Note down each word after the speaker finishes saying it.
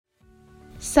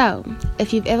So,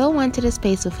 if you've ever wanted a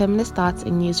space with feminist thoughts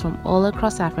and news from all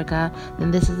across Africa, then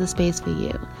this is the space for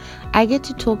you. I get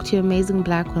to talk to amazing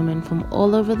black women from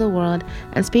all over the world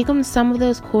and speak on some of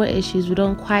those core issues we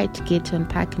don't quite get to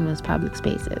unpack in most public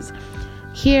spaces.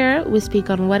 Here, we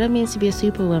speak on what it means to be a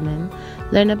superwoman,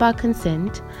 learn about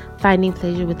consent, finding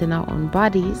pleasure within our own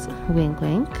bodies, wink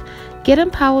wink, get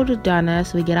empowered with Donna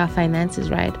so we get our finances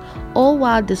right, all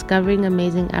while discovering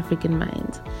amazing African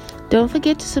minds. Don't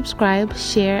forget to subscribe,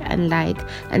 share, and like,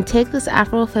 and take this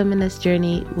Afro-feminist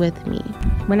journey with me.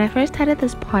 When I first started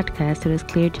this podcast, it was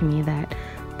clear to me that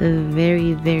the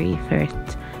very, very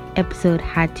first episode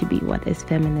had to be what is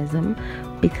feminism,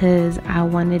 because I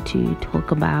wanted to talk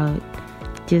about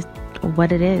just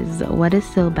what it is. What is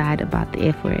so bad about the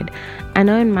F word? I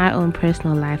know in my own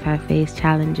personal life I faced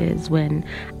challenges when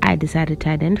I decided to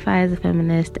identify as a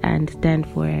feminist and stand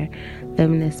for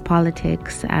feminist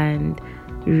politics and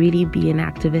really be an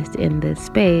activist in this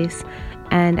space.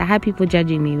 And I had people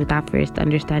judging me without first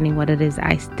understanding what it is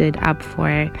I stood up for.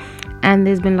 And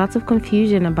there's been lots of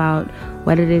confusion about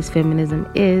what it is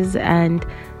feminism is. And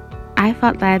I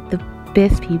felt that the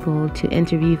best people to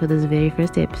interview for this very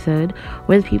first episode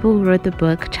were the people who wrote the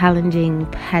book Challenging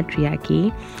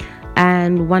Patriarchy.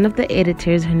 And one of the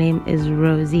editors, her name is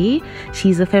Rosie.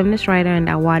 She's a feminist writer and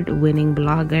award-winning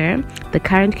blogger. The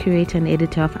current curator and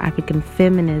editor of African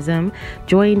Feminism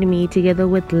joined me together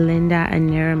with Linda and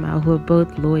Nerima, who are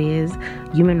both lawyers,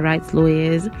 human rights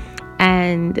lawyers.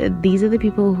 And these are the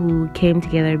people who came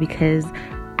together because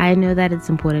I know that it's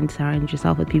important to surround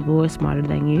yourself with people who are smarter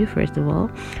than you, first of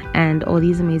all. And all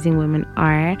these amazing women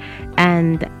are.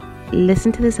 And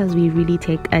listen to this as we really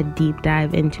take a deep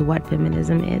dive into what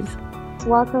feminism is.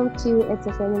 Welcome to It's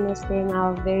a Feminist Thing,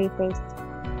 our very first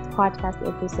podcast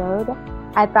episode.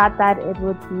 I thought that it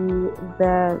would be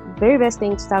the very best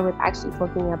thing to start with actually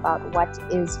talking about what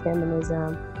is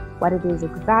feminism, what it is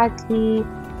exactly.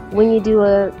 When you do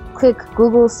a quick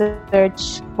Google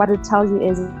search, what it tells you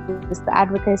is the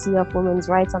advocacy of women's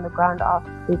rights on the ground of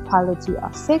the equality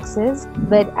of sexes.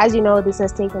 But as you know, this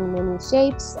has taken many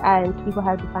shapes and people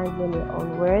have defined it in their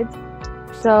own words.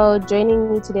 So joining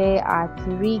me today are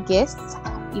three guests.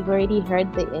 You've already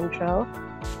heard the intro,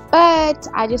 but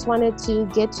I just wanted to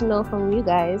get to know from you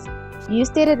guys. You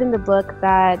stated in the book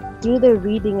that through the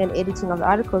reading and editing of the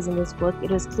articles in this book, it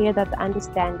was clear that the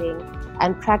understanding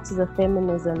and practice of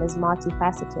feminism is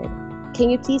multifaceted. Can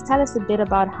you please tell us a bit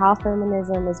about how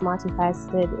feminism is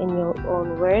multifaceted in your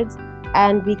own words?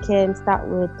 And we can start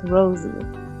with Rosie.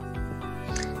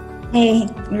 Hey,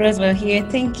 Roswell here.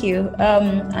 Thank you.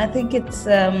 I think it's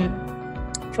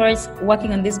first,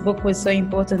 working on this book was so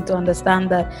important to understand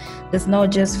that there's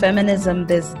not just feminism,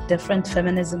 there's different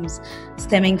feminisms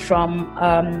stemming from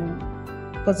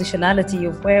positionality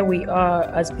of where we are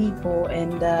as people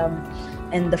and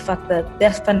the fact that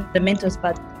they're fundamentals,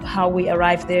 but how we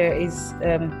arrive there is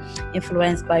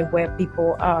influenced by where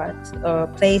people are,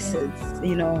 places,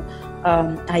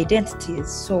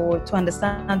 identities. So to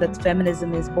understand that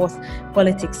feminism is both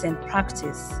politics and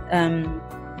practice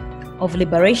of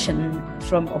liberation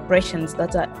from oppressions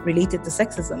that are related to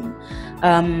sexism.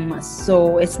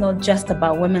 So it's not just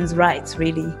about women's rights,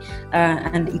 really,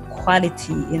 and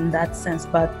equality in that sense,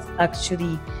 but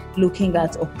actually looking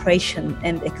at oppression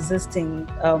and existing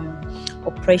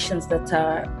oppressions that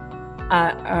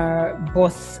are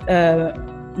both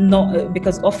not,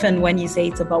 because often when you say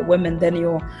it's about women, then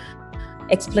you're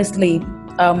explicitly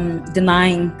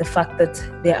denying the fact that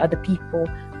there are other people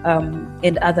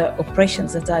and other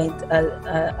oppressions that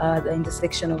are the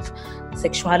intersection of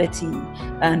sexuality,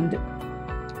 and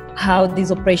how these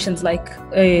oppressions like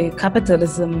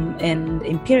capitalism and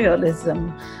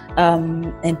imperialism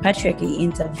and patriarchy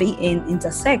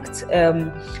intersect.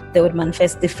 They would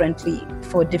manifest differently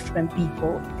for different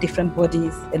people, different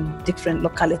bodies, and different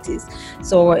localities.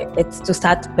 So it's to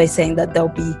start by saying that there'll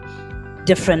be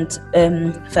different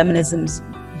feminisms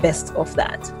based off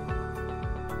that.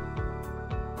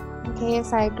 Okay,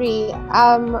 yes, I agree.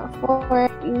 For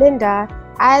Linda,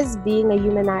 as being a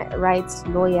human rights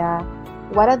lawyer,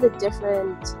 what are the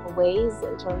different ways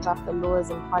in terms of the laws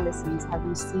and policies have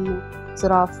you seen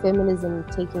sort of feminism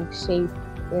taking shape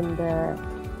in the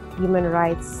human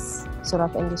rights sort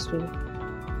of industry?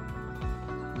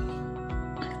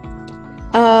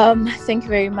 Thank you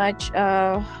very much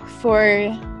for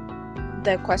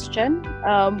the question.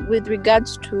 With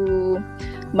regards to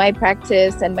my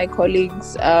practice and my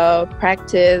colleagues'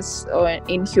 practice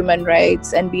in human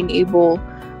rights and being able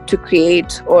to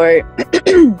create or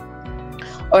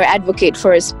or advocate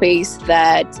for a space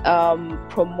that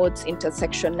promotes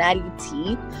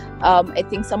intersectionality. I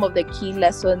think some of the key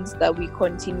lessons that we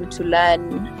continue to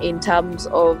learn in terms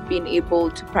of being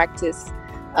able to practice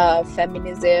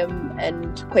feminism,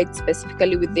 and quite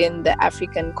specifically within the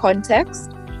African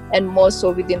context, and more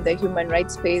so within the human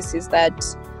rights space, is that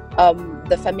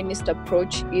the feminist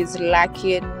approach is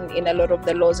lacking in a lot of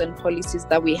the laws and policies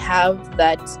that we have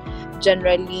that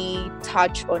generally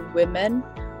touch on women.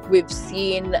 We've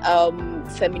seen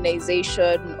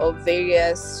feminization of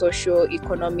various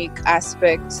socio-economic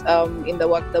aspects in the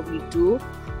work that we do,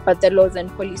 but the laws and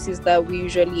policies that we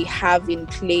usually have in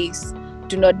place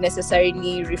do not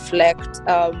necessarily reflect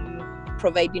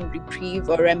providing reprieve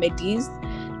or remedies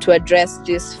to address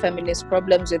these feminist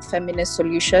problems with feminist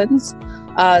solutions.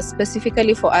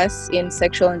 Specifically for us in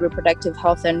sexual and reproductive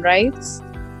health and rights,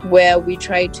 where we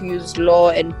try to use law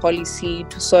and policy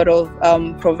to sort of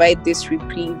provide this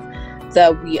reprieve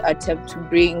that we attempt to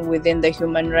bring within the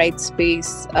human rights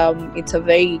space. It's a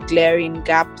very glaring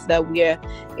gap that we are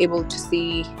able to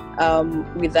see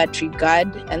with that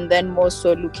regard. And then more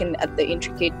so looking at the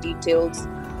intricate details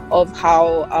of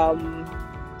how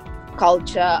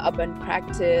culture, urban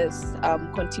practice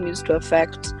continues to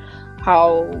affect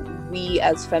how we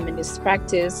as feminists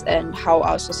practice and how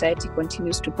our society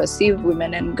continues to perceive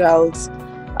women and girls.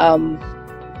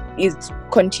 It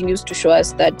continues to show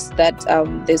us that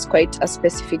there's quite a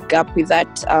specific gap with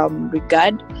that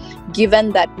regard,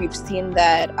 given that we've seen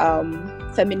that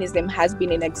feminism has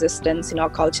been in existence in our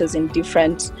cultures in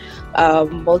different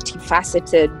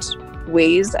multifaceted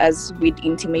ways, as we'd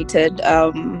intimated,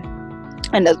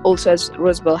 and also as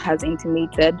Rosabelle has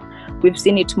intimated. We've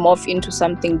seen it morph into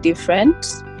something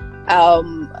different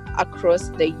across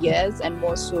the years, and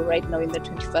more so right now in the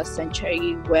 21st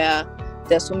century, where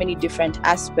there's so many different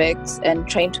aspects, and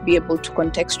trying to be able to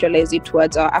contextualize it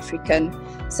towards our African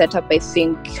setup, I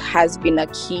think, has been a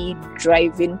key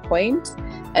driving point.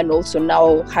 And also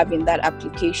now having that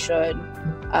application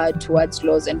towards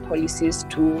laws and policies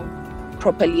to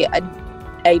properly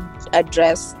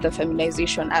address the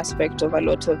feminization aspect of a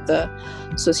lot of the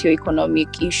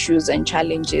socioeconomic issues and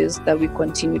challenges that we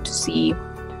continue to see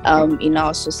in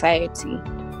our society.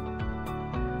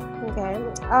 Okay.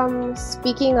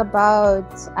 Speaking about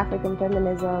African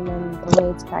feminism and the way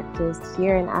it's practiced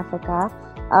here in Africa,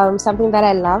 something that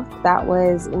I loved that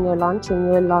was in your launch, when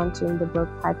you were launching the book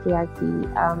Patriarchy,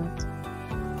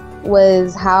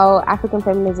 was how African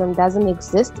feminism doesn't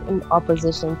exist in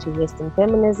opposition to Western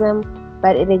feminism,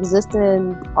 but it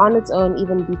existed on its own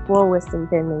even before Western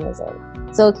feminism.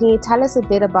 So can you tell us a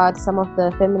bit about some of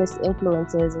the feminist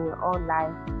influences in your own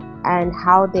life and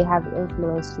how they have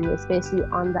influenced you, especially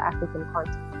on the African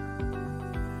continent?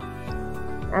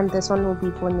 And this one will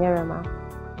be for Nirima.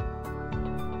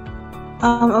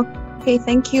 Okay,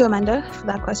 thank you, Amanda, for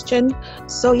that question.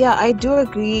 So yeah, I do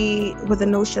agree with the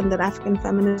notion that African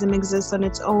feminism exists on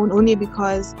its own, only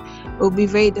because it will be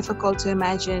very difficult to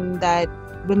imagine that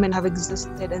women have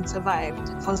existed and survived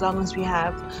for as long as we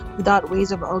have, without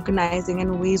ways of organizing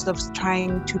and ways of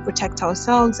trying to protect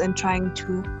ourselves and trying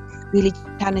to really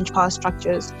challenge power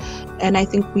structures. And I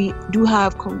think we do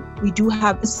have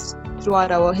this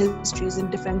throughout our histories in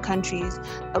different countries,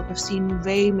 that we've seen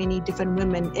very many different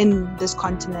women in this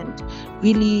continent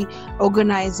really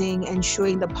organizing and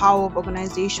showing the power of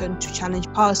organization to challenge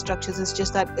power structures. It's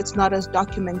just that it's not as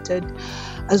documented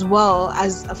as well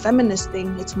as a feminist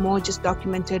thing. It's more just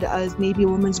documented as maybe a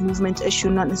women's movement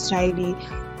issue, not necessarily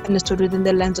understood within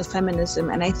the lens of feminism.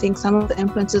 And I think some of the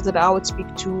influences that I would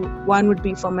speak to, one would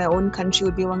be from my own country,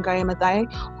 would be Wangari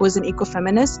Maathai, who was an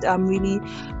eco-feminist, really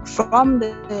from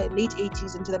the late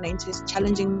 80s into the 90s,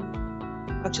 challenging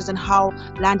structures and how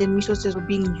land and resources were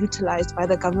being utilized by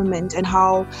the government, and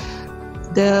how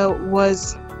there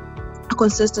was a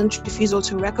consistent refusal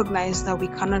to recognize that we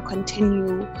cannot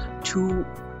continue to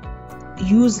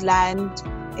use land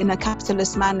in a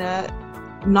capitalist manner,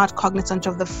 not cognizant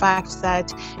of the fact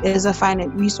that it is a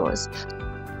finite resource.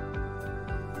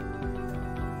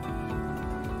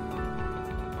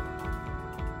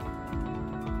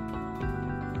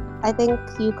 I think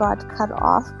you got cut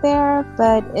off there,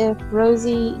 but if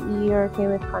Rosie, you're okay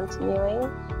with continuing,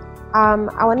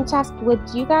 I wanted to ask, would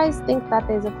you guys think that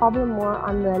there's a problem more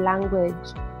on the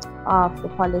language of the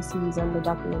policies and the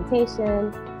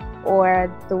documentation, or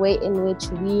the way in which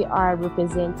we are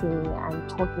representing and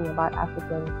talking about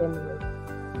African feminism?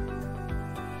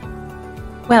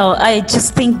 Well, I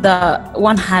just think that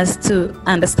one has to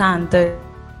understand that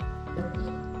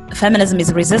feminism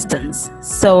is resistance.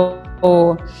 So,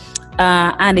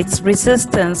 and it's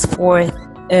resistance from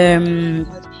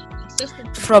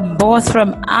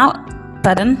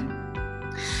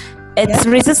It's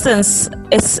resistance.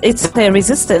 It's a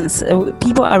resistance.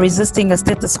 People are resisting a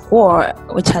status quo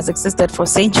which has existed for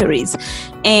centuries,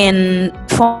 and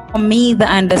for me, the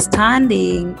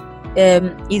understanding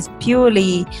is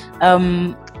purely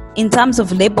in terms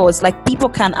of labels. Like, people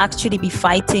can actually be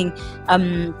fighting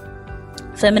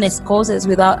feminist causes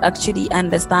without actually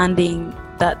understanding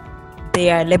that they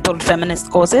are labeled feminist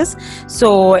causes.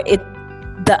 So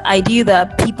the idea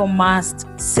that people must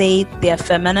say they're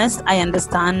feminist, I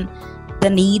understand the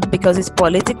need because it's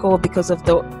political, because of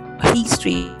the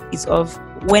histories of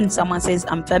when someone says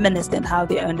I'm feminist and how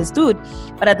they are understood.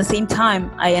 But at the same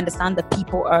time, I understand that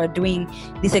people are doing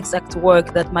this exact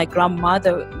work that my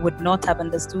grandmother would not have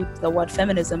understood the word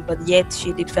feminism, but yet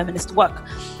she did feminist work.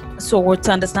 So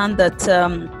to understand that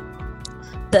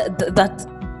that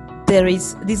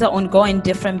these are ongoing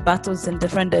different battles in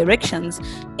different directions,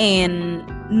 and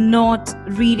not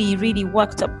really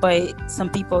worked up by some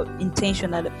people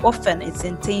intentionally. Often it's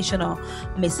intentional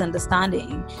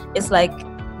misunderstanding. It's like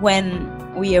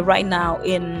when we are right now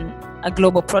in a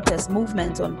global protest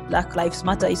movement on Black Lives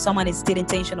Matter, if someone is still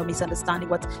intentional misunderstanding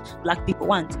what Black people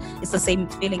want, it's the same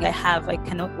feeling I have. I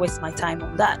cannot waste my time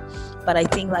on that. But I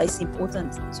think that it's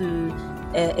important to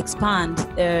expand,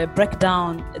 break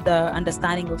down the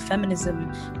understanding of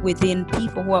feminism within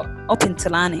people who are open to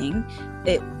learning,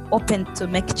 open to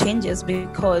make changes,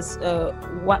 because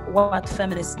what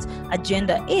feminist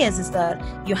agenda is that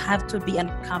you have to be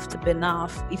uncomfortable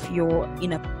enough if you're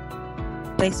in a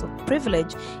place of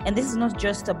privilege. And this is not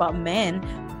just about men,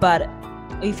 but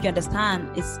if you understand,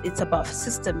 it's about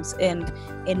systems, and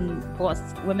in both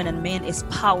women and men,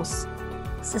 espouse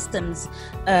systems,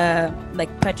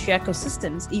 like patriarchal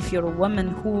systems. If you're a woman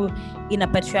who in a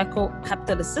patriarchal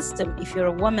capitalist system, if you're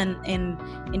a woman and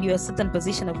you're a certain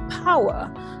position of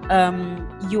power,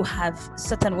 you have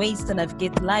certain ways to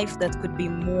navigate life that could be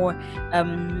more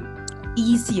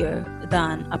easier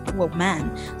than a poor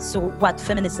man. So what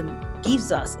feminism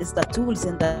gives us is the tools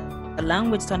and the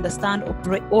language to understand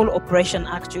all oppression.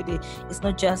 Actually, it's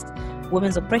not just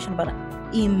women's oppression, but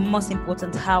most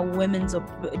important, how women's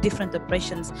different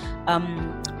oppressions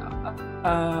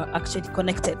are actually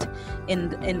connected.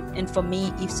 And for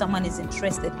me, if someone is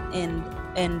interested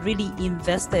and really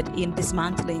invested in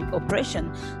dismantling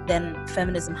oppression, then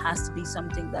feminism has to be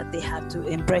something that they have to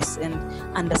embrace and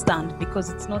understand, because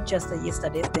it's not just a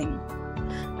yesterday thing.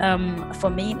 For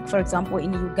me, for example,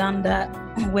 in Uganda,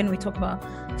 when we talk about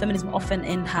feminism often,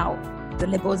 and how the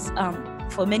labels,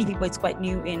 for many people it's quite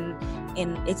new, and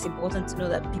it's important to know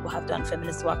that people have done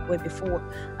feminist work way before.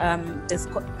 There's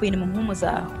Queen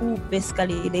Muhumuza, who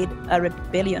basically led a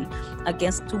rebellion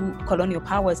against two colonial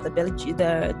powers, the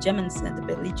Germans and the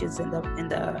Belgians and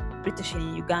the British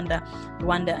in Uganda,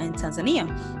 Rwanda and Tanzania.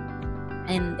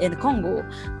 And in Congo,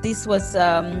 this was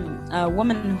a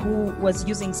woman who was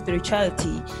using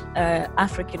spirituality,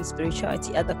 African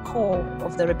spirituality, at the core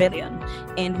of the rebellion.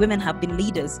 And women have been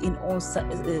leaders in all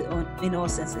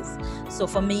senses. So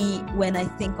for me, when I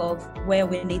think of where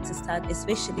we need to start,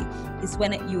 especially, is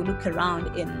when you look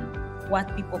around in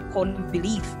what people call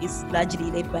belief is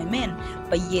largely led by men,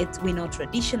 but yet we know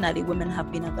traditionally women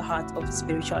have been at the heart of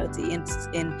spirituality, and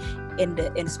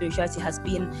spirituality has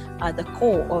been at the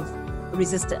core of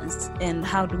resistance. And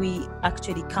how do we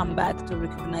actually come back to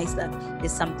recognize that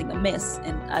there's something amiss,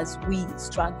 and as we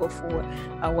struggle for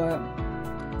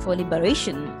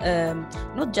liberation,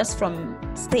 not just from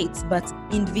states but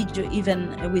individual,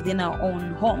 even within our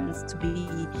own homes, to be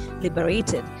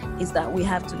liberated, is that we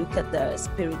have to look at the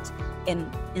spirit.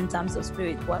 And in terms of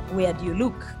spirit, where do you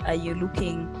look? Are you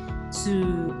looking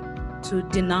to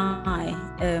deny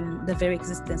the very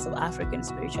existence of African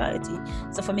spirituality?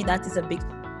 So for me, that is a big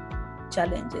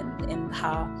challenge, and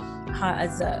how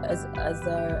as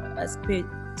a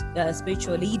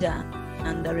spiritual leader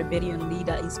and a rebellion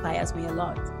leader inspires me a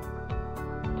lot.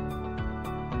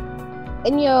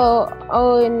 In your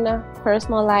own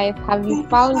personal life, have you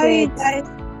found Sorry, it? guys.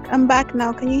 I'm back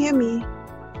now. Can you hear me?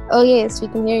 Oh yes, we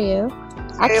can hear you.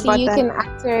 Sorry Actually, you about can that.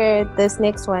 answer this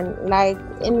next one. Like,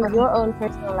 in your own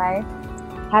personal life,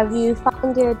 have you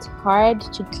found it hard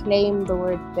to claim the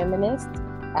word feminist?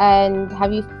 And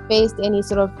have you faced any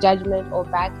sort of judgment or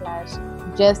backlash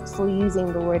just for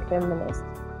using the word feminist?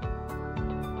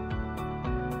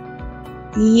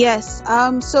 Yes.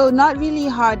 So not really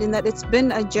hard, in that it's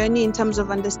been a journey in terms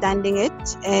of understanding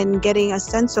it and getting a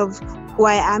sense of who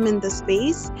I am in the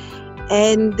space.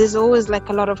 And there's always like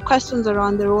a lot of questions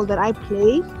around the role that I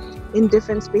play in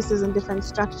different spaces and different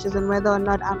structures, and whether or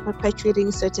not I'm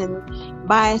perpetuating certain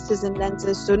biases and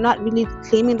lenses. So not really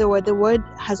claiming the word. The word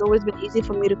has always been easy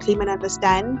for me to claim and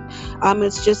understand.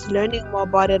 It's just learning more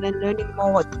about it and learning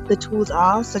more what the tools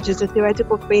are, such as the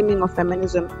theoretical framing of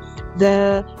feminism,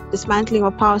 the dismantling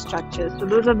of power structures. So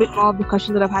those are a bit more of the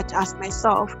questions that I've had to ask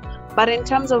myself. But in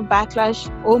terms of backlash,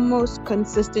 almost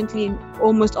consistently in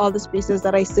almost all the spaces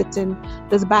that I sit in,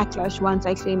 there's backlash once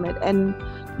I claim it. And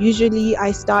usually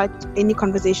I start any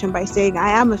conversation by saying I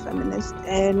am a feminist,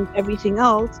 and everything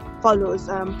else follows.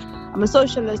 I'm a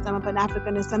socialist, I'm a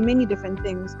Pan-Africanist, I'm many different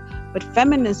things. But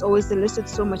feminists always elicit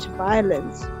so much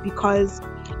violence because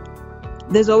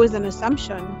there's always an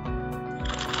assumption.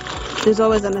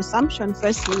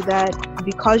 Firstly, that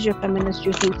because you're feminist,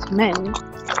 you hate men,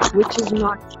 which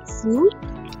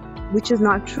is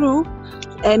not true,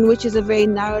 and which is a very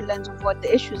narrow lens of what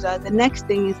the issues are. The next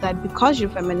thing is that because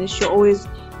you're feminist, you're always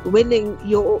willing,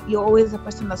 you're always a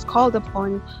person that's called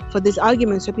upon for these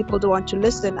arguments, so people don't want to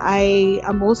listen. I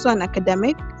am also an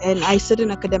academic, and I sit in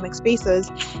academic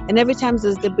spaces, and every time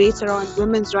there's debates around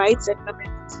women's rights and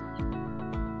women's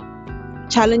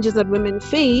challenges that women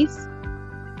face,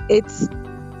 it's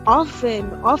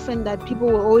often that people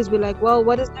will always be like, well,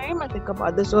 what does Narima think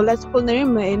about this? Or let's pull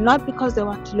Narima in, not because they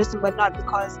want to listen, but not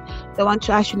because they want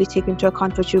to actually take into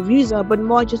account what your views are, but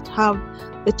more just have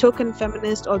the token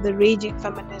feminist or the raging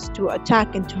feminist to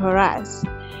attack and to harass.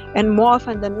 And more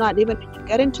often than not, even when you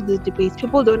get into these debates,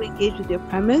 people don't engage with your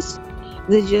premise.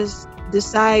 They just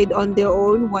decide on their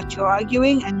own what you're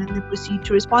arguing, and then they proceed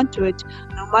to respond to it,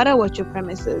 no matter what your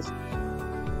premise is.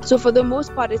 So for the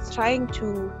most part, it's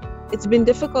been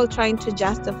difficult trying to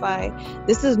justify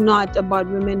this is not about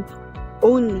women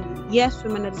only. Yes,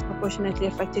 women are disproportionately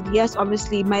affected. Yes,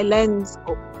 obviously my lens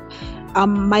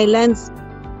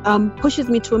pushes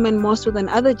me to women more so than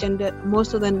other genders,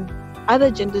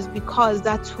 because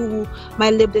that's who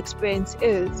my lived experience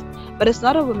is. But it's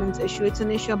not a women's issue. It's an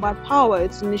issue about power.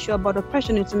 It's an issue about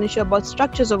oppression. It's an issue about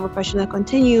structures of oppression that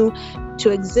continue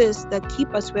to exist, that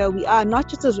keep us where we are, not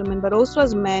just as women, but also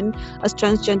as men, as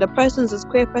transgender persons, as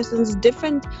queer persons.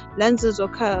 Different lenses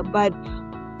occur, but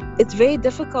it's very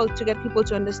difficult to get people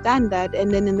to understand that.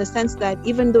 And then in the sense that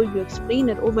even though you explain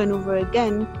it over and over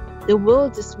again, they will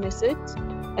dismiss it,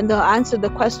 and they'll answer the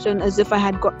question as if I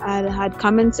had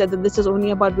come and said that this is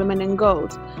only about women and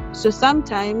girls. So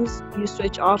sometimes you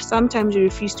switch off, sometimes you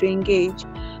refuse to engage.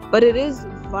 But it is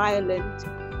violent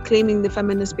claiming the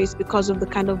feminist space because of the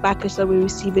kind of backlash that we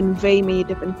receive in very many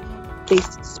different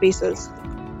spaces.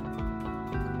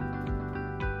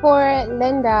 For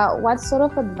Linda, what sort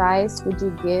of advice would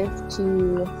you give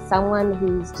to someone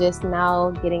who's just now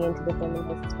getting into the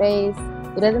feminist space,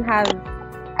 who doesn't have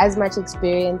as much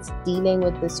experience dealing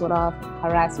with this sort of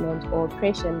harassment or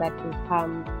oppression that can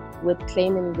come with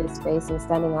claiming this space and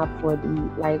standing up for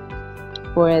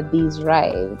these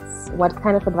rights? What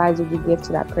kind of advice would you give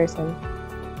to that person?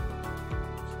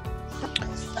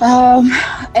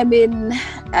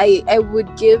 I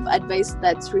would give advice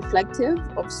that's reflective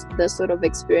of the sort of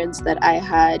experience that I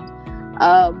had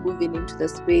moving into the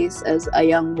space as a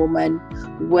young woman,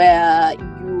 where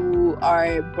you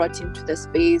are brought into the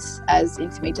space as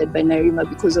intimated by Narima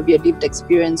because of your lived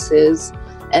experiences,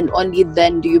 and only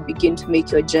then do you begin to make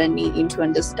your journey into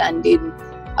understanding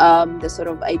the sort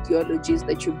of ideologies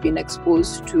that you've been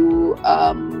exposed to,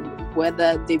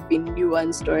 whether they've been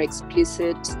nuanced or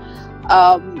explicit.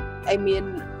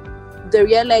 The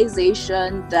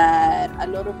realization that a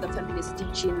lot of the feminist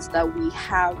teachings that we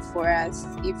have for us,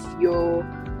 if you're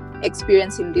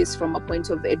experiencing this from a point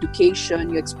of education,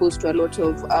 you're exposed to a lot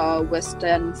of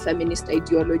Western feminist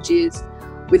ideologies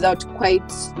without quite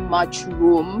much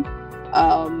room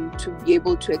to be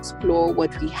able to explore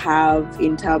what we have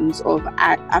in terms of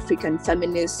African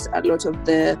feminists. A lot of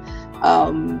the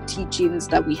teachings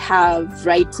that we have,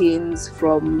 writings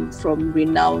from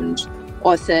renowned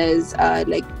authors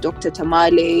like Dr.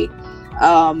 Tamale,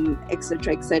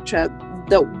 etc.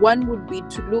 The one would be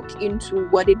to look into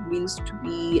what it means to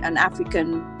be an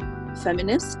African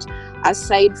feminist,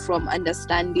 aside from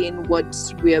understanding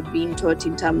what we are being taught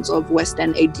in terms of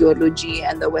Western ideology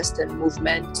and the Western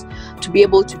movement, to be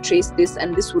able to trace this.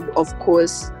 And this would, of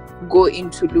course, go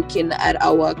into looking at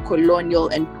our colonial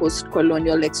and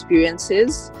post-colonial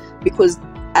experiences, because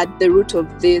at the root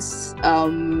of this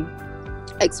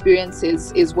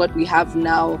experiences is what we have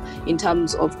now in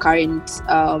terms of current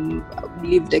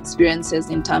lived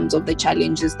experiences, in terms of the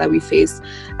challenges that we face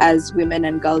as women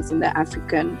and girls in the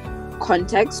African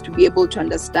context, to be able to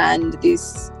understand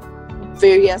these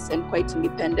various and quite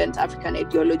independent African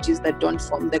ideologies that don't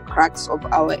form the cracks of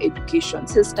our education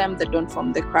system, that don't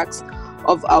form the cracks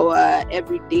of our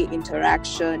everyday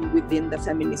interaction within the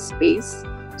feminist space.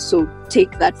 So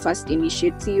take that first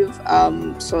initiative,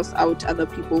 source out other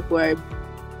people who are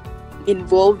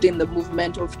involved in the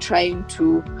movement of trying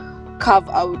to carve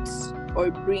out or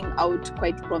bring out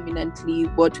quite prominently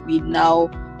what we now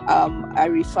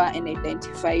refer and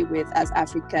identify with as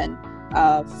African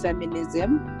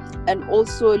feminism, and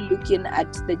also looking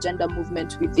at the gender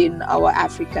movement within our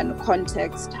African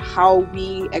context, how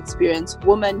we experience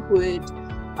womanhood,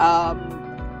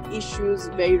 issues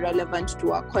very relevant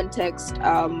to our context,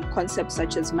 concepts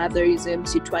such as motherism,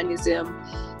 Situanism,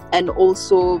 and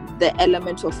also the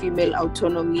element of female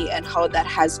autonomy and how that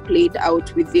has played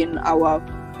out within our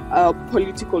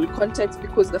political context,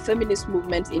 because the feminist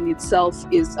movement in itself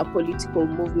is a political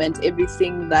movement.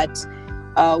 Everything that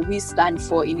we stand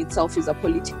for in itself is a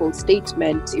political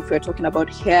statement. If we're talking about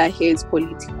hair is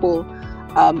political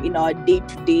in our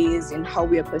day-to-days, in how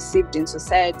we are perceived in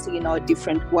society, in our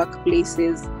different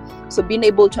workplaces. So being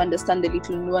able to understand the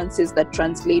little nuances that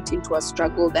translate into a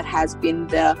struggle that has been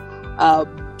there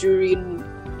during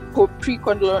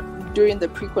the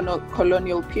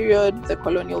pre-colonial period, the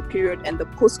colonial period, and the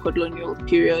post-colonial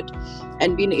period,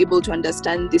 and being able to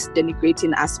understand these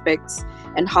denigrating aspects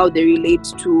and how they relate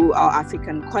to our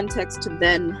African context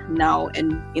then, now,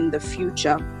 and in the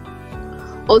future.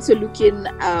 Also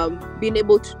being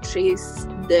able to trace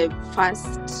the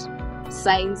first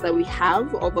signs that we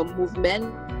have of a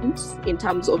movement in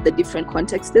terms of the different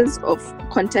contexts.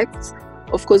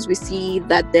 Of course, we see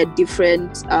that there are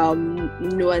different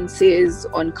nuances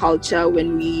on culture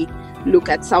when we look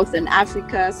at Southern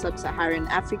Africa, Sub-Saharan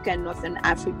Africa, and Northern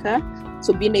Africa.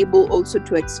 So being able also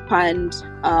to expand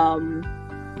our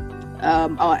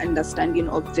understanding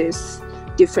of these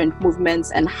different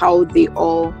movements and how they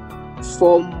all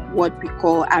form what we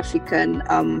call African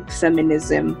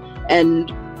feminism,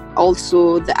 and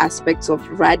also the aspects of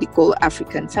radical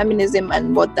African feminism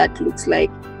and what that looks like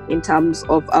in terms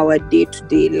of our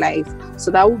day-to-day life.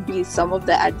 So that would be some of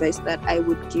the advice that I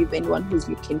would give anyone who's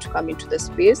looking to come into the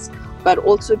space, but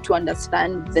also to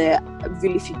understand the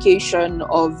vilification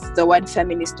of the word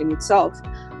feminist in itself.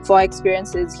 For our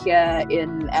experiences here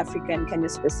in Africa and Kenya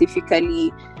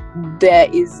specifically, there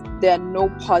are no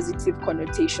positive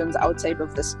connotations outside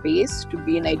of the space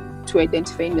to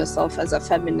identifying yourself as a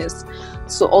feminist.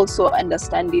 So also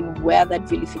understanding where that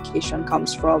vilification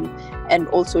comes from, and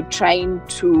also trying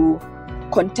to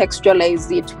contextualize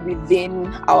it within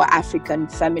our African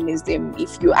feminism.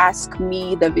 If you ask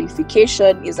me, the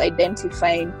vilification is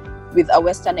identifying with a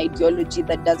Western ideology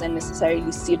that doesn't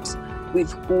necessarily sit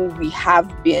with who we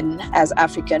have been as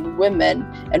African women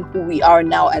and who we are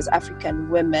now as African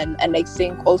women. And I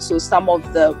think also some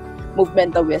of the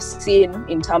movement that we're seeing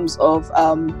in terms of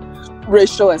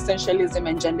racial essentialism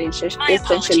and gender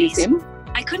essentialism.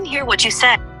 I couldn't hear what you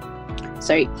said.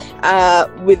 Sorry.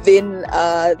 Within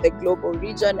the global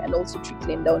region and also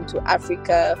trickling down to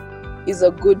Africa is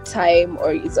a good time,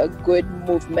 or is a good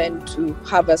movement to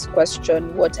have us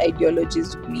question what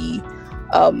ideologies we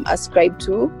ascribe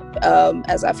to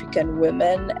as African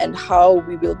women, and how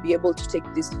we will be able to take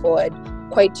this forward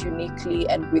quite uniquely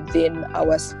and within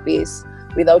our space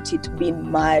without it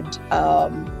being marred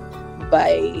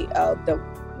by the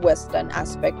Western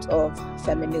aspect of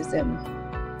feminism.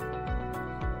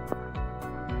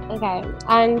 Okay,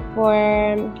 and for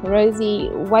Rosie,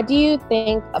 what do you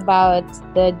think about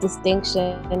the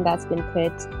distinction that's been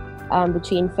put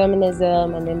between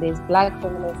feminism, and then there's Black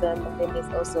feminism, and then there's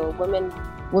also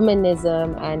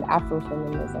womanism and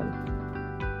Afrofeminism?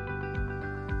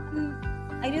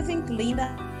 I do think Linda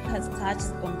has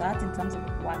touched on that in terms of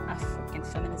what African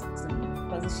feminism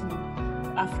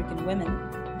positioning African women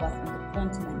both on the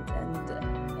continent and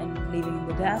living in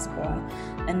the diaspora,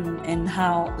 and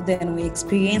how then we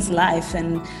experience life,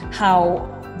 and how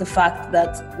the fact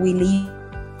that we live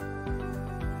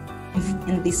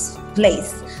in this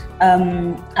place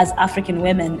as African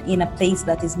women in a place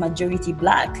that is majority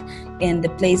Black, in the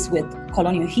place with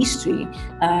colonial history,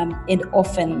 and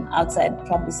often outside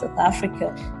probably South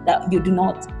Africa, that you do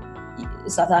not,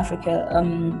 South Africa,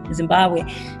 Zimbabwe,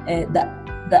 that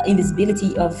the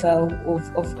invisibility of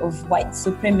white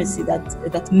supremacy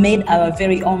that made our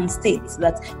very own states,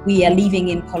 that we are living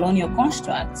in colonial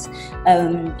constructs.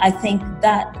 I think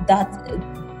that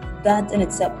in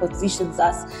itself positions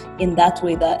us in that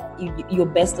way, that you're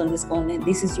best on this continent.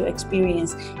 This is your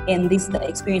experience, and this is the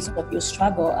experience of your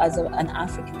struggle as an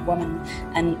African woman,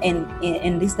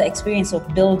 and this is the experience of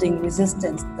building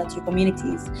resistance that your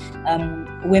communities,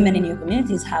 women in your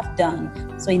communities have done.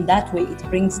 So in that way, it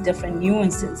brings different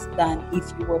nuances than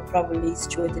if you were probably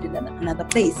situated in another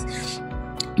place.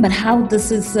 But how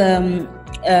this is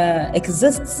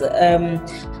exists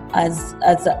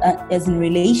as in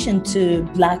relation to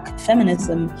Black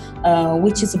feminism,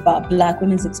 which is about Black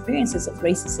women's experiences of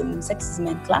racism, sexism,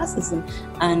 and classism,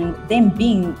 and them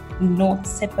being not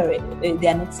separate. They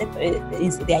are not separate.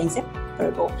 They are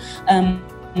inseparable.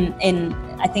 And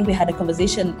I think we had a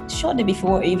conversation shortly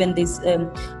before even this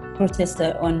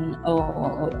protester on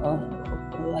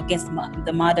against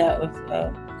the murder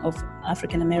of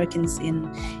African Americans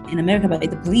in America by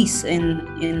the police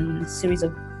in a series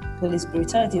of police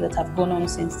brutality that have gone on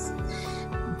since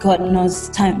God knows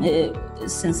time,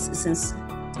 since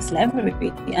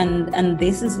slavery, and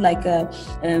this is like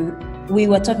we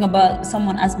were talking about.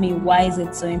 Someone asked me, why is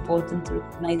it so important to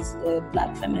recognize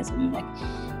Black feminism? Like,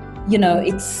 you know,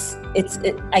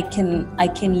 I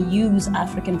can use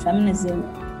African feminism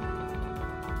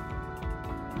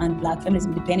and Black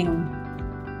feminism depending on.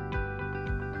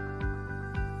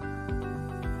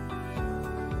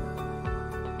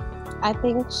 I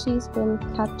think she's been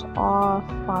cut off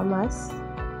from us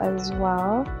as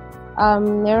well.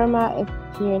 Nirima, if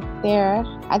you're there,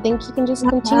 I think you can just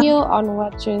continue on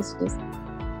what she was just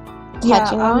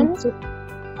touching on.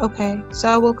 Okay, so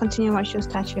I will continue what she was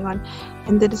touching on.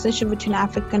 And the distinction between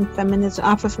African feminism,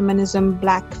 Afrofeminism,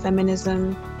 Black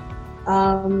feminism.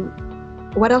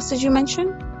 What else did you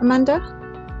mention, Amanda?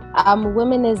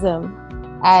 Womenism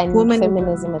and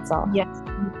feminism itself. Yes.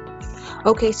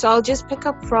 Okay, so I'll just pick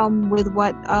up with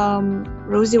what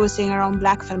Rosie was saying around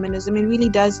Black feminism. It really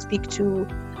does speak to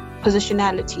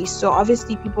positionality. So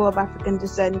obviously people of African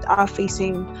descent are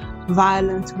facing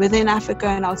violence within Africa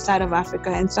and outside of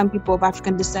Africa, and some people of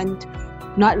African descent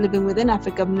not living within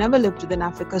Africa, never lived within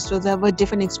Africa, so they have a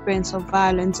different experience of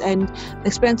violence. And the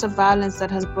experience of violence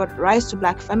that has brought rise to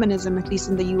Black feminism, at least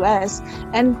in the US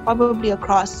and probably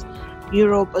across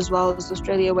Europe as well as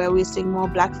Australia, where we're seeing more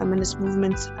Black feminist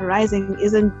movements arising,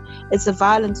 it's a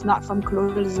violence not from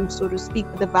colonialism, so to speak,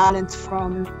 but the violence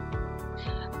from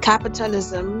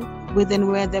capitalism within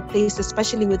where they're placed,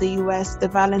 especially with the US, the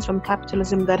violence from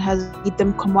capitalism that has made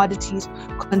them commodities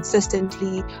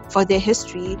consistently for their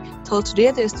history. Till today,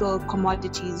 they're still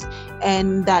commodities,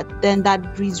 and that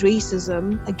breeds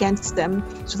racism against them,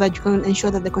 so that you can ensure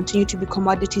that they continue to be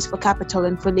commodities for capital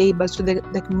and for labor, so they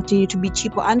continue to be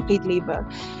cheap or unpaid labor.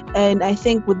 And I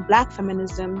think with Black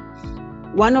feminism,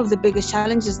 one of the biggest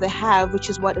challenges they have, which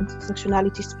is what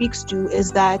intersectionality speaks to,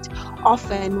 is that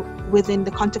often within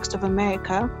the context of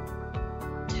America,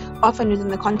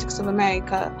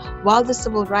 while the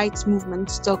civil rights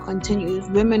movement still continues,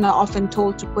 women are often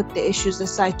told to put the issues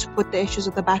aside, to put the issues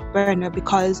at the back burner,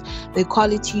 because the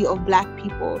equality of Black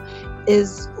people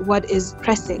is what is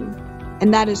pressing.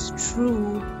 And that is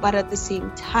true, but at the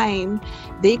same time,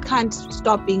 they can't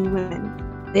stop being women.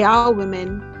 They are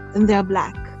women and they're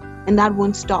Black, and that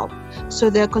won't stop. So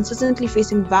they're consistently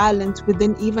facing violence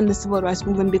within even the civil rights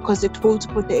movement because they're told to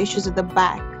put the issues at the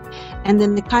back. And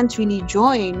then they can't really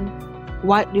join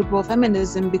white liberal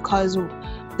feminism because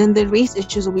then the race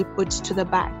issues will be put to the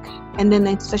back. And then the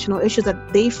intersectional issues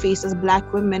that they face as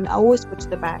Black women are always put to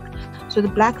the back. So the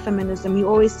Black feminism, you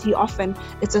always see often,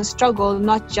 it's a struggle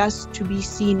not just to be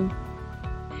seen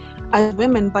as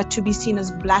women, but to be seen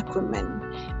as Black women.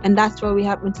 And that's where we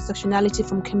have intersectionality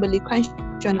from Kimberly Crenshaw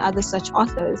and other such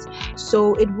authors.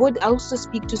 So it would also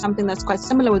speak to something that's quite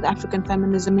similar with African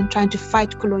feminism in trying to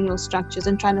fight colonial structures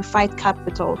and trying to fight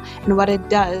capital and what it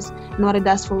does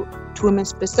to women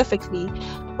specifically,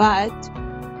 but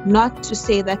not to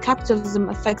say that capitalism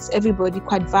affects everybody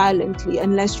quite violently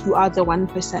unless you are the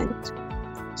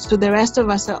 1%. So the rest of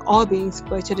us are all being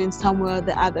exploited in some way or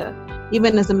the other.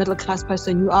 Even as a middle class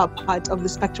person, you are part of the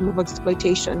spectrum of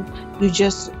exploitation.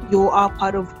 You are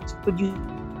part of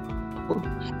producing.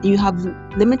 You have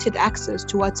limited access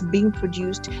to what's being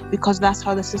produced because that's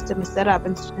how the system is set up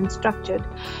and structured.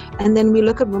 And then we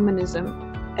look at womanism,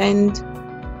 and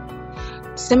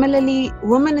similarly,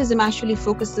 womanism actually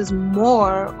focuses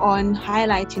more on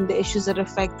highlighting the issues that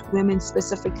affect women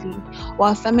specifically,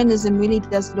 while feminism really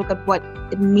does look at what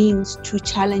it means to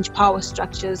challenge power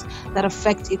structures that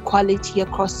affect equality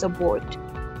across the board.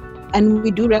 And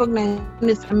we do recognize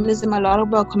with feminism, a lot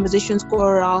of our conversations go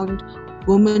around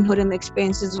womanhood and the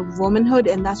experiences of womanhood,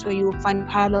 and that's where you will find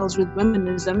parallels with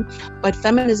womanism. But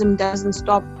feminism doesn't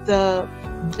stop the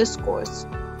discourse.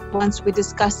 Once we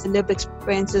discuss the lived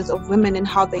experiences of women and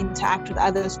how they interact with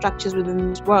other structures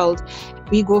within this world,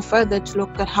 we go further to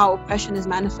look at how oppression is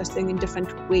manifesting in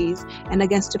different ways and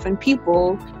against different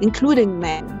people, including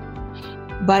men.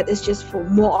 But it's just for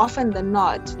more often than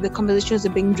not, the conversations are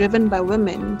being driven by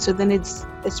women, so then it's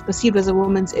perceived as a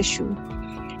woman's issue.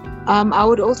 I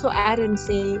would also add and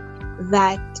say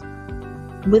that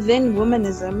within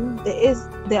womanism,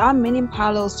 there are many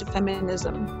parallels to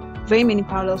feminism. very many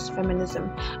parallels to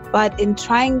feminism. But in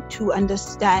trying to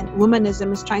understand,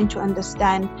 womanism is trying to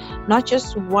understand not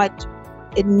just what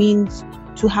it means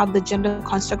to have the gender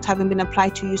construct having been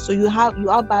applied to you. So you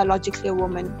are biologically a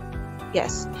woman,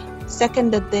 yes.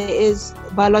 Second, that there is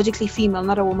biologically female,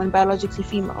 not a woman, biologically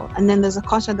female. And then there's a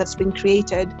construct that's been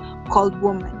created called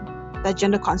woman, that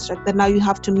gender construct that now you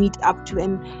have to meet up to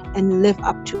and live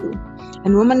up to.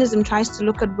 And womanism tries to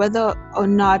look at whether or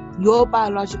not your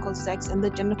biological sex and the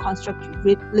gender construct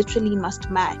literally must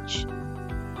match.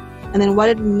 And then what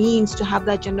it means to have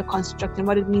that gender construct and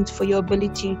what it means for your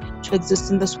ability to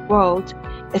exist in this world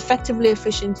effectively,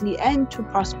 efficiently, and to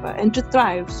prosper and to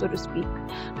thrive, so to speak.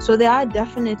 So there are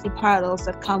definitely parallels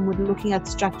that come with looking at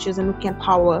structures and looking at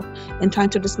power and trying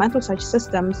to dismantle such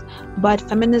systems. But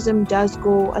feminism does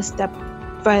go a step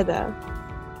further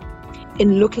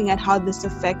in looking at how this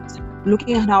affects,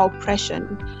 looking at how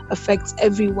oppression affects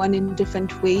everyone in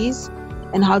different ways,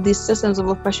 and how these systems of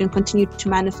oppression continue to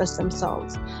manifest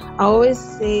themselves. I always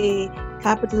say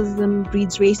capitalism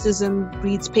breeds racism,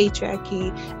 breeds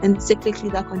patriarchy, and cyclically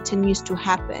that continues to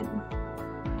happen.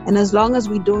 And as long as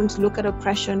we don't look at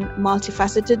oppression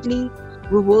multifacetedly,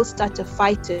 we will start to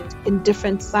fight it in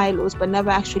different silos, but never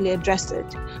actually address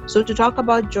it. So to talk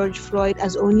about George Floyd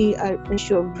as only an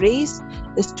issue of race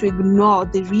is to ignore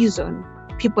the reason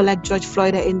people like George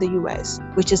Floyd are in the US,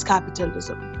 which is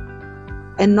capitalism.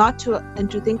 And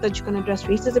to think that you can address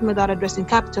racism without addressing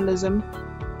capitalism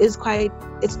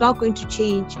it's not going to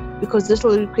change, because this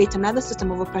will create another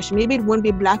system of oppression. Maybe it won't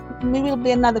be black people, maybe it'll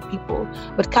be another people,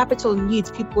 but capital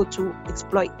needs people to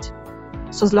exploit.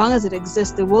 So as long as it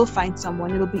exists, they will find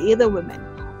someone. It'll be either women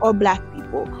or black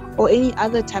people or any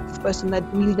other type of person that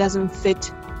really doesn't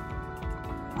fit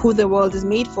who the world is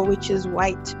made for, which is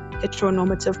white,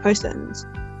 heteronormative persons.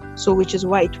 So which is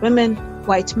white women,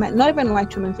 white men, not even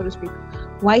white women, so to speak,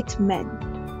 white men,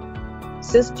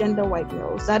 cisgender white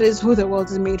males. That is who the world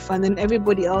is made for. And then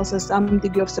everybody else has some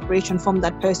degree of separation from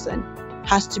that person,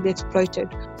 has to be exploited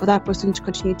for that person to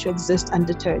continue to exist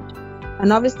undeterred.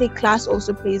 And obviously class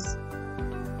plays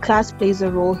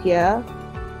a role here.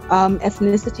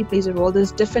 Ethnicity plays a role.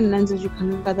 There's different lenses you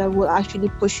can look at that will actually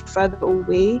push further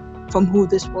away from who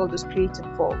this world was created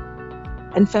for.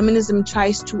 And feminism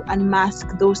tries to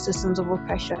unmask those systems of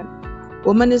oppression.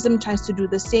 Womanism tries to do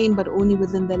the same, but only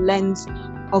within the lens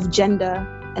of gender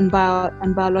and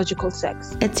biological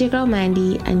sex. It's your girl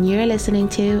Mandy, and you're listening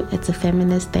to It's a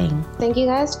Feminist Thing. Thank you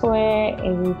guys for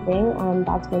everything.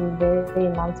 That's been very, very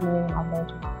enlightening, and I've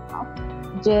learned a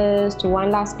lot. Just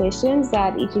one last question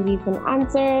that each of you can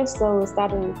answer. So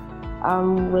starting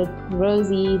with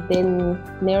Rosie, then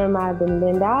Nerima, then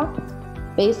Linda.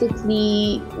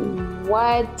 Basically,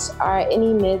 what are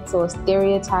any myths or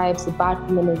stereotypes about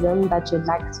feminism that you'd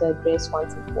like to address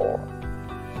once and for all?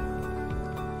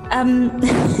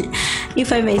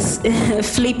 If I may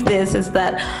flip this, is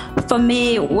that for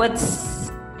me,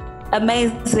 what's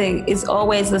amazing is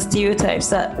always the stereotypes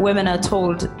that women are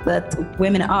told that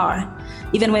women are.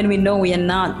 Even when we know we are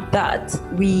not that,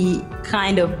 we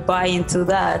kind of buy into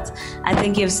that. I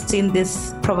think you've seen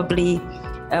this probably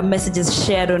messages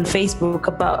shared on Facebook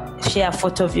about share a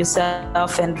photo of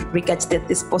yourself and regurgitate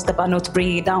this post about not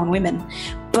bringing down women.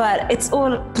 But it's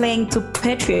all playing to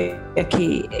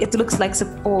patriarchy. It looks like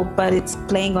support, but it's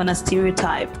playing on a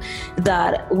stereotype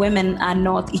that women are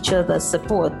not each other's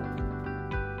support.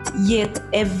 Yet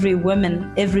every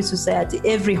woman, every society,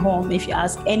 every home, if you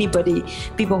ask anybody,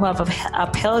 people who have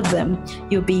upheld them,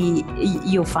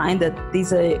 you'll find that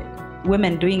these are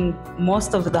women doing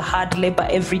most of the hard labor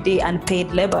every day,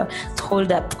 unpaid labor, to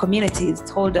hold up communities,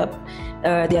 to hold up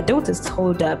their daughters, to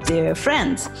hold up their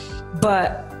friends.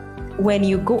 But when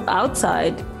you go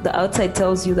outside, the outside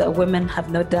tells you that women have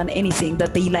not done anything,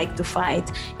 that they like to fight.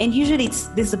 And usually it's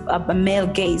this a male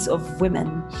gaze of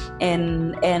women.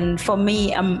 And for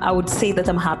me, I would say that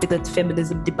I'm happy that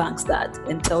feminism debunks that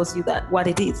and tells you that what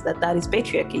it is, that is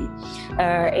patriarchy.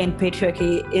 And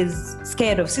patriarchy is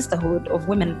scared of sisterhood, of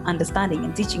women understanding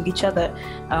and teaching each other,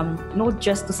 not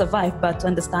just to survive, but to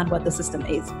understand what the system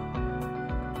is.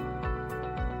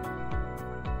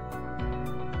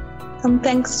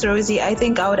 Thanks, Rosie. I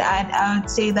think I would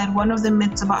say that one of the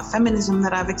myths about feminism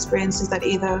that I've experienced is that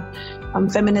either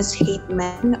feminists hate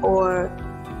men or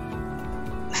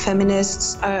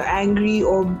feminists are angry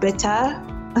or bitter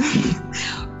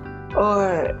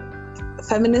or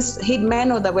feminists hate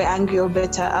men or that we're angry or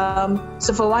bitter.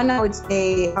 So for one, I would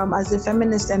say as a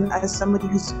feminist and as somebody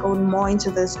who's gone more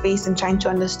into the space and trying to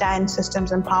understand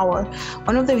systems and power,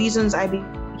 one of the reasons I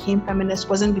became feminist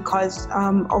wasn't because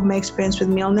of my experience with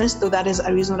maleness, though that is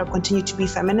a reason that I've continued to be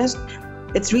feminist.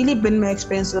 It's really been my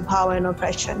experience with power and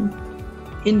oppression.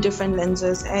 in different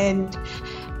lenses. And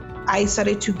I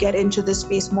started to get into this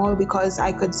space more because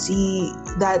I could see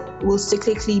that we'll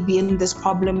cyclically be in these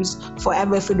problems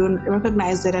forever if we don't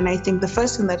recognize it. And I think the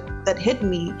first thing that hit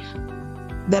me,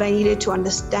 that I needed to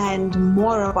understand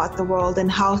more about the world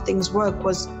and how things work,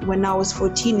 was when I was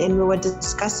 14 and we were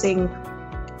discussing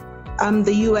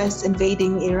the US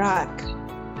invading Iraq,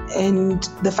 and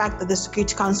the fact that the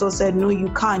Security Council said, no, you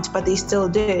can't, but they still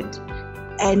did.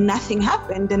 And nothing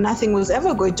happened, and nothing was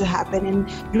ever going to happen.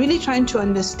 And really trying to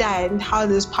understand how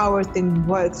this power thing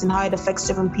works and how it affects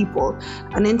different people.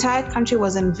 An entire country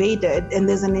was invaded, and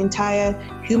there's an entire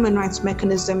human rights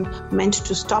mechanism meant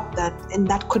to stop that, and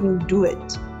that couldn't do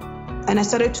it. And I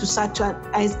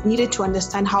needed to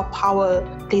understand how power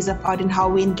plays a part in how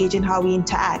we engage and how we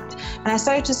interact. And I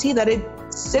started to see that it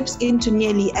sips into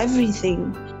nearly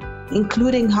everything,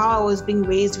 including how I was being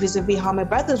raised vis-a-vis how my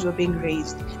brothers were being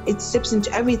raised. It sips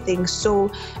into everything. So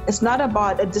it's not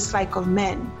about a dislike of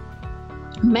men.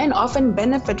 Men often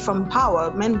benefit from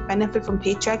power. Men benefit from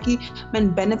patriarchy. Men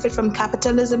benefit from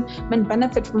capitalism. Men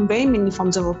benefit from very many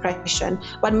forms of oppression.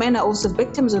 But men are also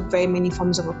victims of very many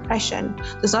forms of oppression.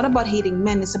 So it's not about hating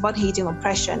men, it's about hating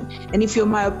oppression. And if you're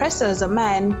my oppressor as a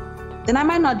man, then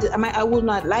I will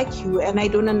not like you, and I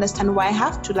don't understand why I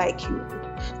have to like you.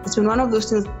 It's been one of those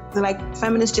things that, like,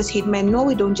 feminists just hate men. No,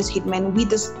 we don't just hate men.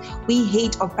 We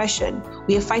hate oppression.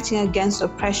 We are fighting against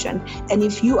oppression. And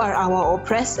if you are our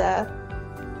oppressor,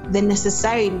 then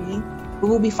necessarily we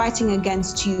will be fighting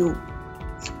against you.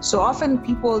 So often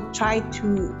people try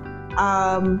to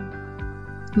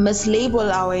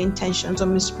mislabel our intentions or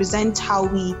mispresent how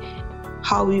we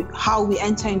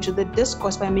enter into the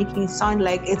discourse by making it sound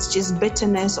like it's just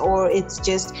bitterness or it's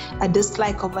just a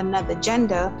dislike of another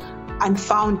gender,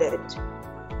 unfounded.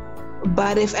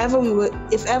 But if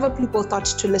ever people thought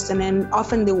to listen, and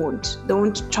often they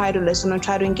won't try to listen or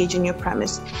try to engage in your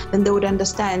premise, then they would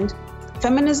understand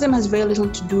feminism has very little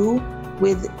to do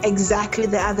with exactly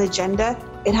the other gender.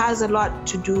 It has a lot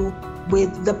to do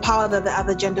with the power that the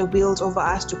other gender wields over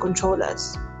us to control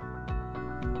us.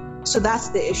 So that's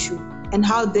the issue. And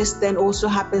how this then also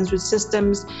happens with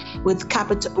systems, with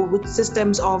capital, with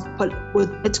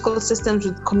political systems,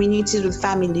 with communities, with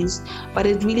families. But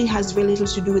it really has very little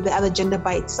to do with the other gender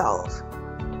by itself.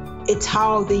 It's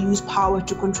how they use power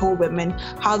to control women,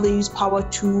 how they use power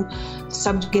to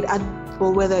subjugate other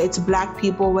people, whether it's Black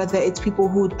people, whether it's people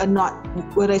who are not,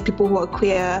 whether it's people who are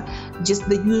queer. Just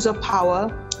the use of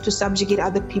power to subjugate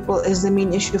other people is the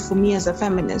main issue for me as a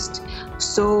feminist.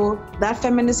 So that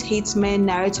feminist hates men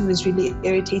narrative is really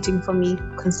irritating for me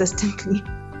consistently.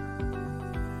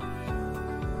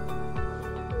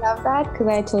 Love that, because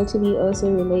I totally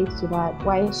also relate to that.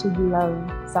 Why should you love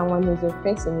someone who's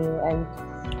oppressing you? And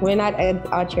we're not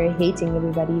out here hating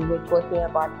everybody. We're talking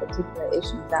about particular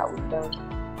issues that we don't,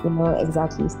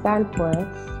 exactly stand for.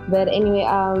 But anyway,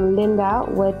 Linda,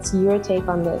 what's your take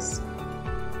on this?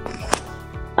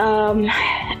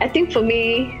 I think for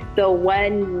me, the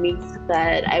one myth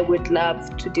that I would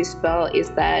love to dispel is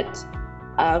that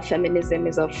feminism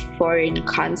is a foreign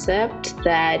concept,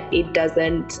 that it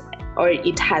doesn't, or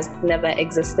it has never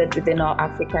existed within our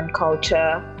African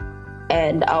culture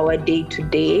and our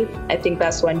day-to-day. I think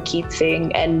that's one key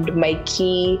thing. And my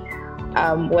key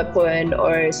weapon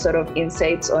or sort of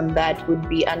insights on that would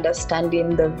be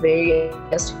understanding the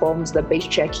various forms the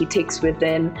patriarchy takes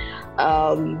within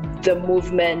the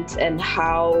movement and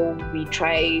how we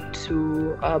try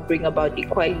to bring about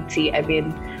equality. I mean,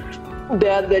 the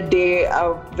other day,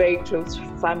 a very close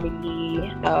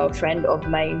family friend of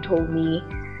mine told me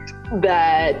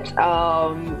that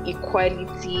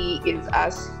equality is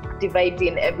us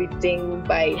dividing everything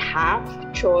by half,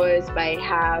 chores by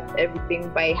half, everything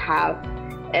by half.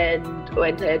 And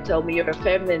when they tell me, you're a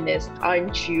feminist,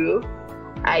 aren't you?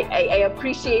 I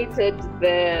appreciated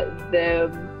the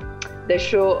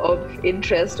show of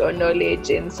interest or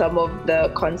knowledge in some of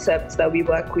the concepts that we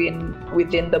work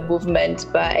within the movement,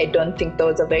 but I don't think there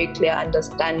was a very clear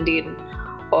understanding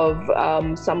of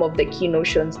some of the key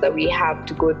notions that we have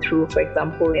to go through, for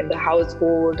example, in the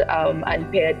household,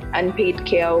 unpaid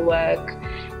care work,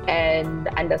 and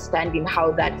understanding how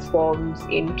that forms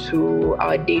into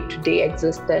our day-to-day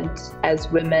existence as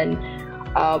women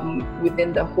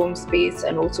within the home space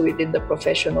and also within the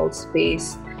professional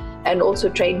space. And also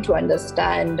trying to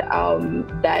understand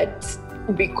that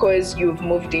because you've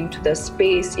moved into the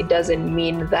space, it doesn't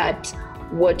mean that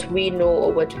what we know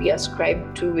or what we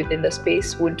ascribe to within the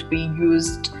space won't be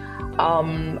used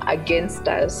against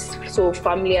us. So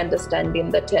firmly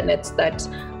understanding the tenets that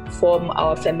form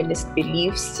our feminist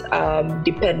beliefs,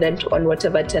 dependent on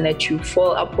whatever tenet you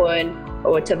fall upon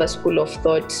or whatever school of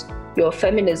thought your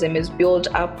feminism is built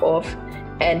up of,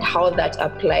 and how that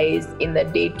applies in the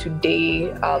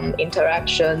day-to-day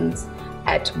interactions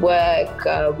at work,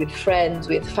 with friends,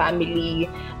 with family,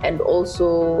 and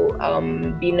also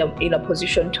being in a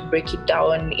position to break it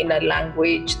down in a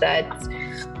language that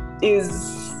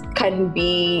can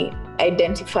be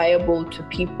identifiable to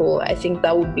people. I think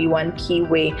that would be one key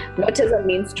way, not as a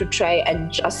means to try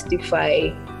and justify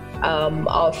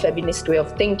our feminist way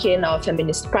of thinking, our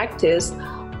feminist practice,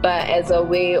 but as a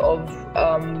way of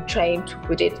trying to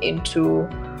put it into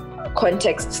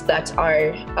contexts that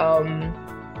are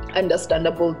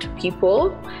understandable to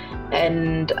people,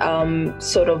 and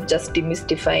sort of just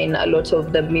demystifying a lot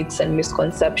of the myths and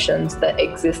misconceptions that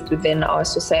exist within our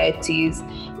societies,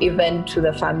 even to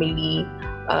the family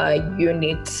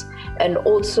unit. And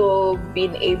also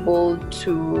being able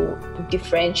to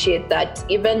differentiate that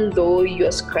even though you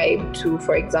ascribe to,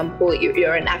 for example,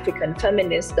 you're an African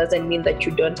feminist, doesn't mean that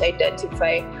you don't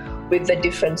identify with the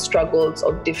different struggles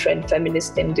of different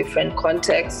feminists in different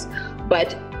contexts,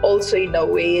 but also in a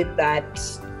way that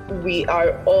we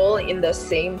are all in the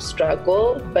same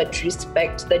struggle, but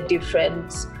respect the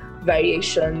different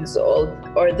variations or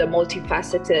the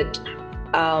multifaceted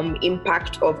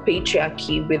impact of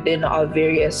patriarchy within our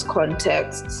various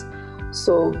contexts.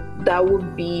 So that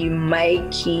would be my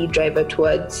key driver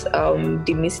towards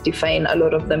demystifying a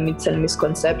lot of the myths and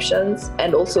misconceptions,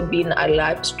 and also being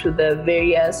alert to the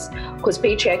various, because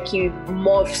patriarchy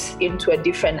morphs into a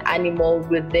different animal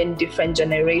within different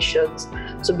generations.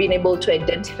 So being able to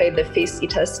identify the face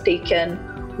it has taken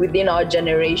within our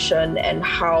generation, and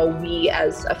how we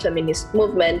as a feminist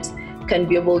movement can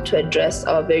be able to address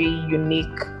our very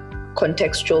unique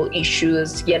contextual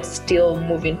issues, yet still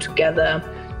moving together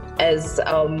as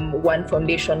one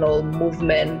foundational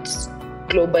movement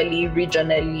globally,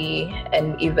 regionally,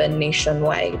 and even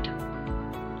nationwide.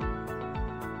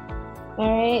 All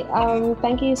right.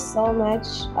 Thank you so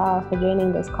much for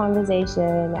joining this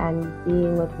conversation and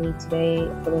being with me today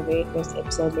for the very first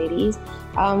episode, ladies.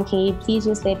 Can you please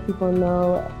just let people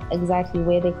know exactly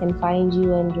where they can find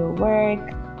you and your work,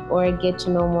 or get to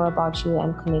know more about you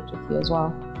and connect with you as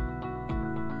well?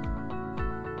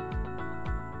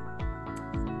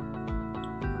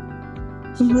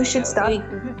 Who should start?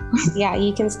 Yeah,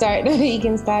 you can start. You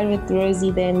can start with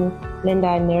Rosie, then Linda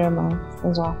and Nirima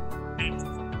as well.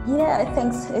 Yeah,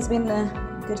 thanks. It's been a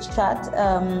good chat.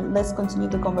 Let's continue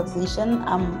the conversation.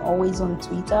 I'm always on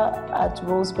Twitter at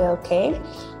RoseBellK,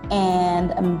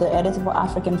 and I'm the editor for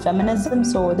African Feminism.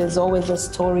 So there's always a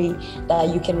story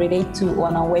that you can relate to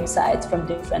on our website from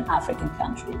different African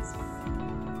countries.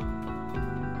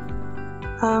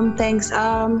 Thanks.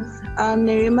 I'm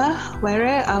Nirima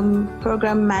Were. I'm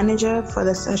Program Manager for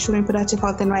the Sexual and Reproductive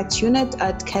Health and Rights Unit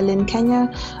at KELIN, Kenya.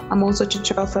 I'm also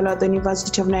Chichiro Fellow at the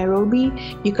University of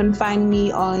Nairobi. You can find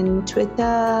me on Twitter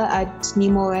at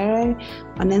Nemo Were,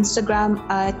 on Instagram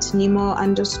at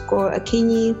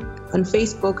Nemo_Akinyi, on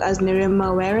Facebook as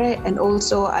Nirima Were, and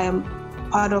also I am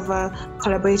part of a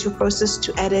collaborative process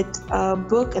to edit a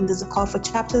book, and there's a call for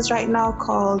chapters right now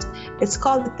called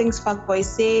The Things Fuckboys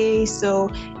Say. So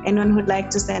anyone who'd like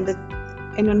to send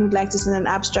an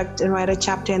abstract and write a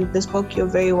chapter in this book, you're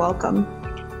very welcome.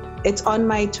 It's on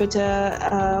my Twitter,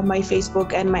 my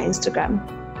Facebook, and my Instagram.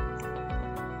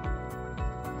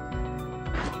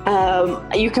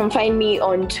 You can find me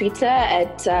on Twitter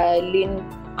at Lynn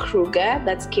Kruger,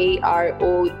 that's Kroeger,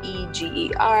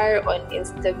 on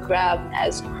Instagram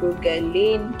as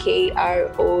KrugerLin,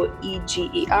 KroegerLin,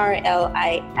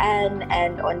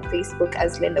 and on Facebook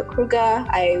as Linda Kruger.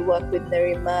 I work with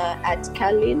Nirima at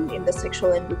KELIN in the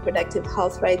sexual and reproductive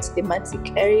health rights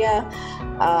thematic area.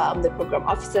 I'm the program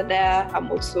officer there. I'm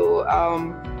also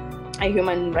a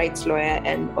human rights lawyer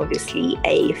and obviously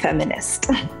a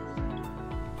feminist.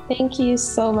 Thank you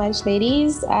so much,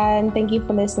 ladies, and thank you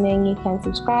for listening. You can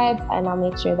subscribe, and I'll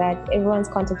make sure that everyone's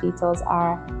contact details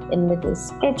are in the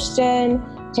description.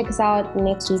 Check us out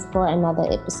next week for another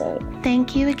episode.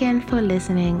 Thank you again for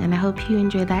listening, and I hope you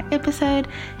enjoyed that episode.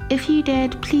 If you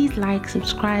did, please like,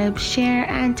 subscribe, share,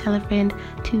 and tell a friend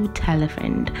to tell a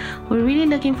friend. We're really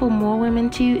looking for more women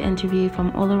to interview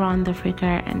from all around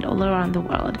Africa and all around the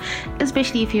world,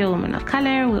 especially if you're a woman of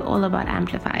color. We're all about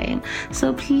amplifying.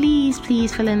 So please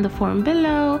fill in the form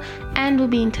below, and we'll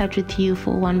be in touch with you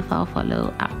for one of our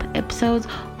follow-up episodes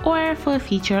or for a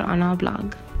feature on our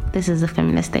blog. This is The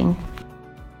Feminist Thing.